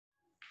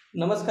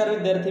नमस्कार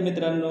विद्यार्थी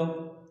मित्रांनो,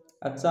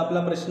 आजचा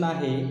आपला प्रश्न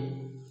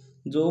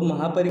आहे जो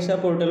महापरीक्षा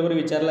पोर्टलवर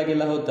विचारला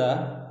गेला होता।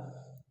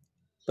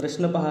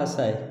 प्रश्न पहा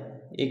असा आहे,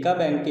 एका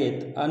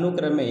बँकेत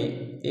अनुक्रमे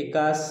 1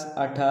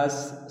 8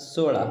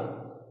 16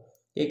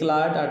 1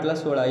 8 8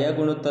 16 या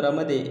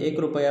गुणोत्तरामध्ये 1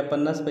 रुपया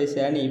 50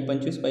 पैसे आणि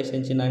 25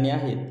 पैशांची नाणी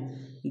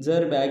आहेत।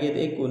 जर बॅगेत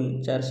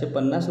एकूण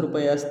 450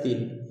 रुपये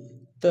असतील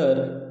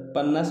तर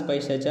 50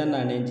 पैशाच्या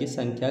नाण्यांची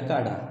संख्या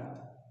काढा।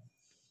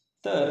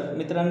 तर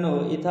मित्रांनो,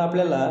 इथं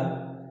आपल्याला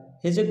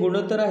हे जे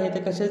गुणोत्तर आहे ते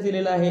कशाच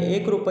दिलेलं आहे,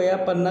 1 रुपया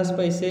 50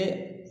 पैसे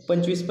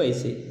 25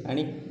 पैसे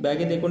आणि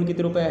बॅगेत एकूण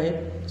किती रुपये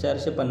आहेत,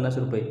 450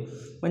 रुपये।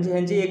 म्हणजे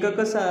ह्यांची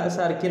एककं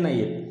सारखी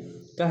नाही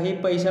आहेत, काही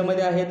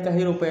पैशामध्ये आहेत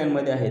काही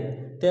रुपयांमध्ये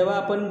आहेत। तेव्हा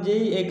आपण जे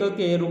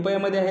एकके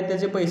रुपयामध्ये आहेत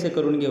त्याचे पैसे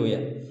करून घेऊया।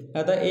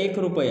 आता 1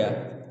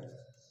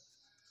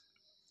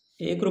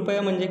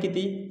 रुपया म्हणजे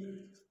किती,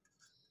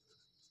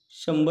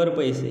 100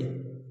 पैसे।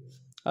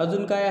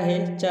 अजून काय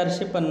आहे,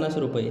 450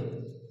 रुपये,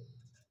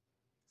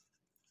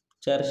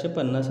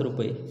 450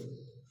 रुपये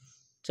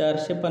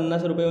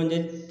 450 रुपये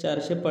म्हणजे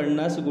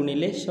 450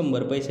 गुणिले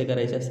 100 पैसे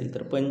करायचे असतील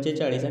तर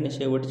 45 आणि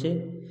शेवटचे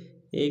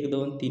 1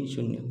 2 3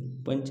 0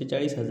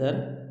 45,000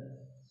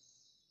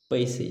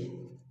 पैसे।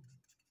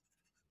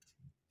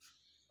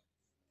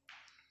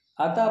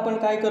 आता आपण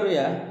काय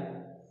करूया,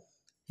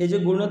 हे जे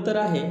गुणोत्तर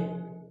आहे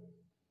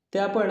ते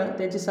आपण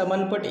त्याची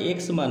समानपट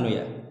x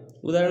मानूया।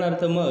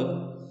 उदाहरणार्थ मग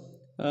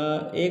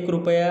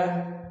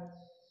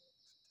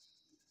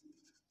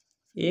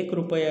 1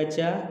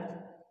 रुपयाच्या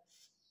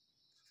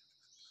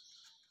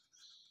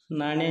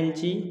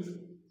नाण्यांची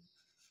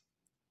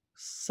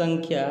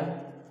संख्या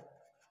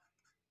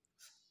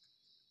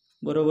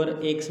बरोबर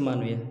x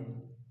मानूया।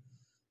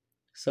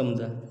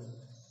 समजा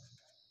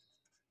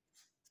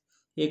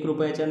 1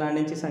 रुपयाच्या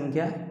नाण्यांची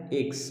संख्या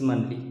x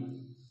मानली।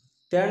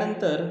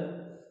 त्यानंतर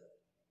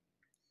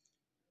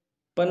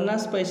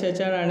 50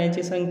 पैशाच्या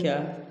नाण्याची संख्या,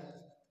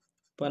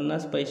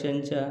 50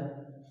 पैशांच्या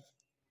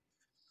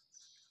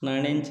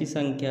नाण्यांची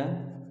संख्या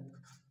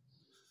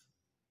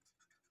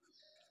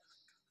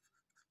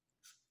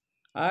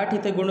 8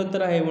 इथे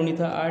गुणोत्तर आहे म्हणून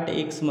इथं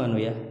 8x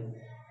मानूया।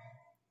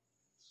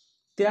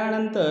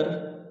 त्यानंतर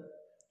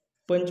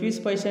 25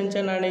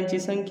 पैशांच्या नाण्यांची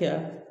संख्या,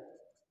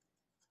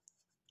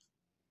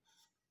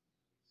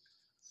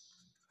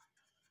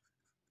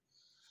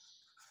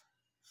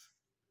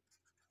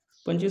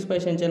 25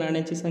 पैशांच्या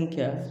नाण्याची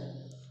संख्या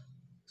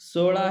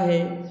 16 आहे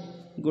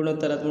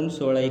गुणोत्तरात म्हणून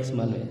 16x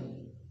मानूया।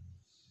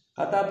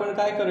 आता आपण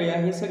काय करूया,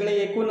 हे सगळे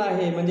एकूण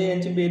आहे म्हणजे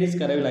यांची बेरीज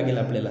करावी लागेल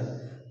आपल्याला,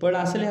 पण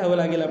असं लिहावं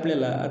लागेल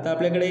आपल्याला। आता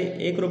आपल्याकडे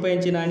 1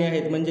 रुपयांची नाणी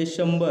आहेत म्हणजे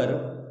 100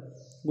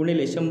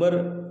 गुणिले 100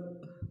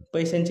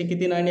 पैशांची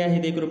किती नाणी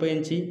आहेत 1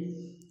 रुपयांची,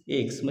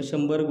 x, मग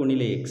 100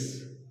 गुणिले x।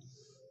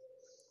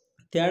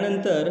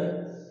 त्यानंतर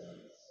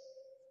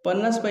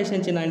 50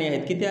 पैशांची नाणी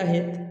आहेत, किती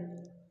आहेत,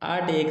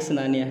 8x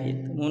नाणी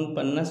आहेत म्हणून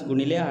 50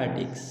 गुणिले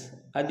 8x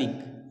अधिक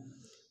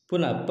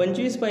पुन्हा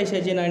 25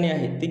 पैशाची नाणी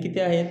आहेत ती किती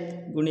आहेत,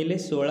 गुणिले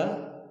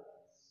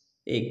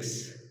 16x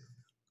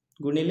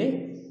गुणिले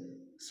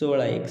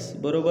 16x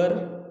बरोबर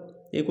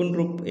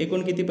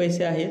एकूण किती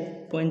पैसे आहेत,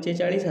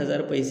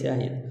 45,000 पैसे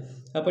आहेत।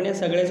 आपण या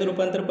सगळ्याचं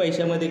रूपांतर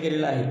पैशामध्ये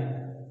केलेलं आहे।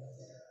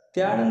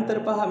 त्यानंतर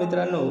पहा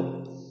मित्रांनो,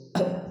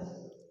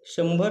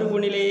 100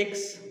 गुणिले x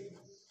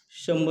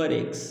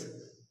 100x,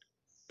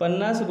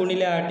 50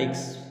 गुणिले 8x,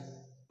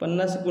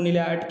 50 गुणिले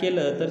 8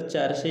 केलं तर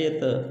 400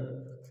 येतं,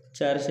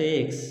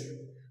 400x।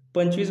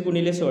 25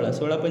 गुणिले 16,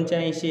 16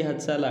 85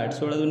 हातचा 8,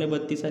 16 दुने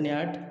 32 आणि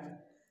 8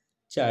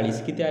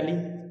 40, किती आली,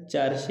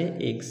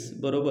 400x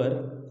बरोबर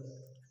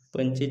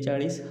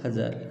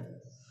 45,000।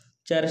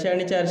 400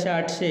 आणि 400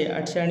 800,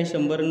 800 आणि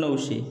 100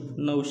 900,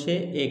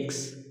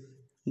 900x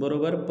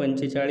बरोबर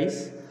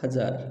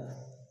 45,000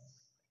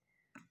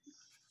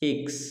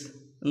 x।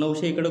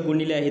 900 इकडं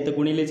गुणिले आहे तर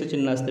गुणिलेचं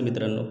चिन्ह असतं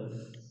मित्रांनो,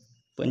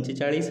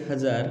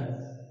 45,000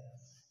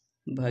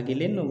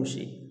 भागिले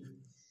 900,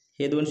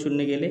 हे 2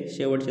 शून्य गेले,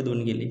 शेवटचे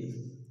 2 गेले,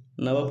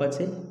 9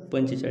 5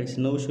 45,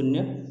 9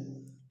 0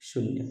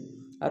 0।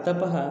 आता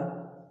पहा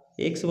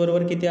x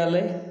बरोबर किती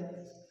आलंय,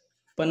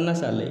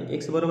 50 आलंय,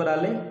 x बरोबर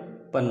आलंय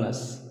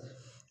 50।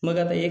 मग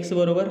आता x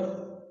बरोबर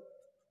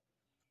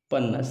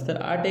 50, तर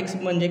 8x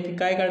म्हणजे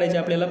काय काढायचे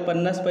आपल्याला,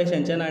 50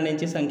 पैशांच्या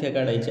नाण्यांची संख्या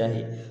काढायची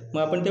आहे।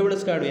 मग आपण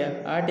तेवढंच काढूया,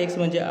 8x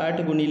म्हणजे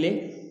 8 गुणिले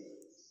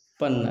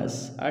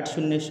 50, 8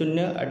 0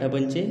 0 8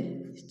 5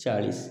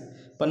 40,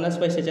 50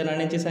 पैशाच्या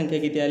नाण्यांची संख्या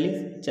किती आली,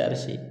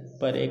 400,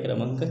 पर्याय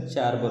क्रमांक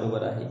 4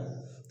 बरोबर आहे।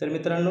 तर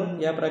मित्रांनो,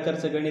 या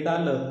प्रकारचं गणित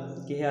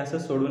आलं की हे असं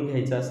सोडून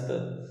घ्यायचं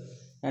असतं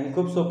आणि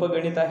खूप सोपं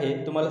गणित आहे।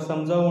 तुम्हाला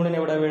समजावून म्हणून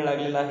एवढा वेळ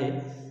लागलेला आहे,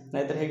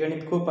 नाहीतर हे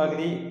गणित खूप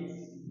अगदी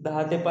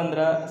 10 ते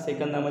 15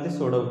 सेकंदामध्ये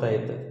सोडवता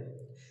येतं।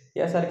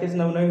 यासारखेच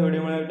नवनवीन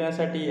व्हिडिओ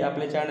मिळवण्यासाठी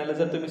आपल्या चॅनलला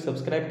जर तुम्ही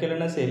सबस्क्राईब केलं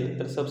नसेल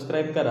तर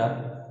सबस्क्राईब करा।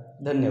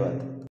 धन्यवाद।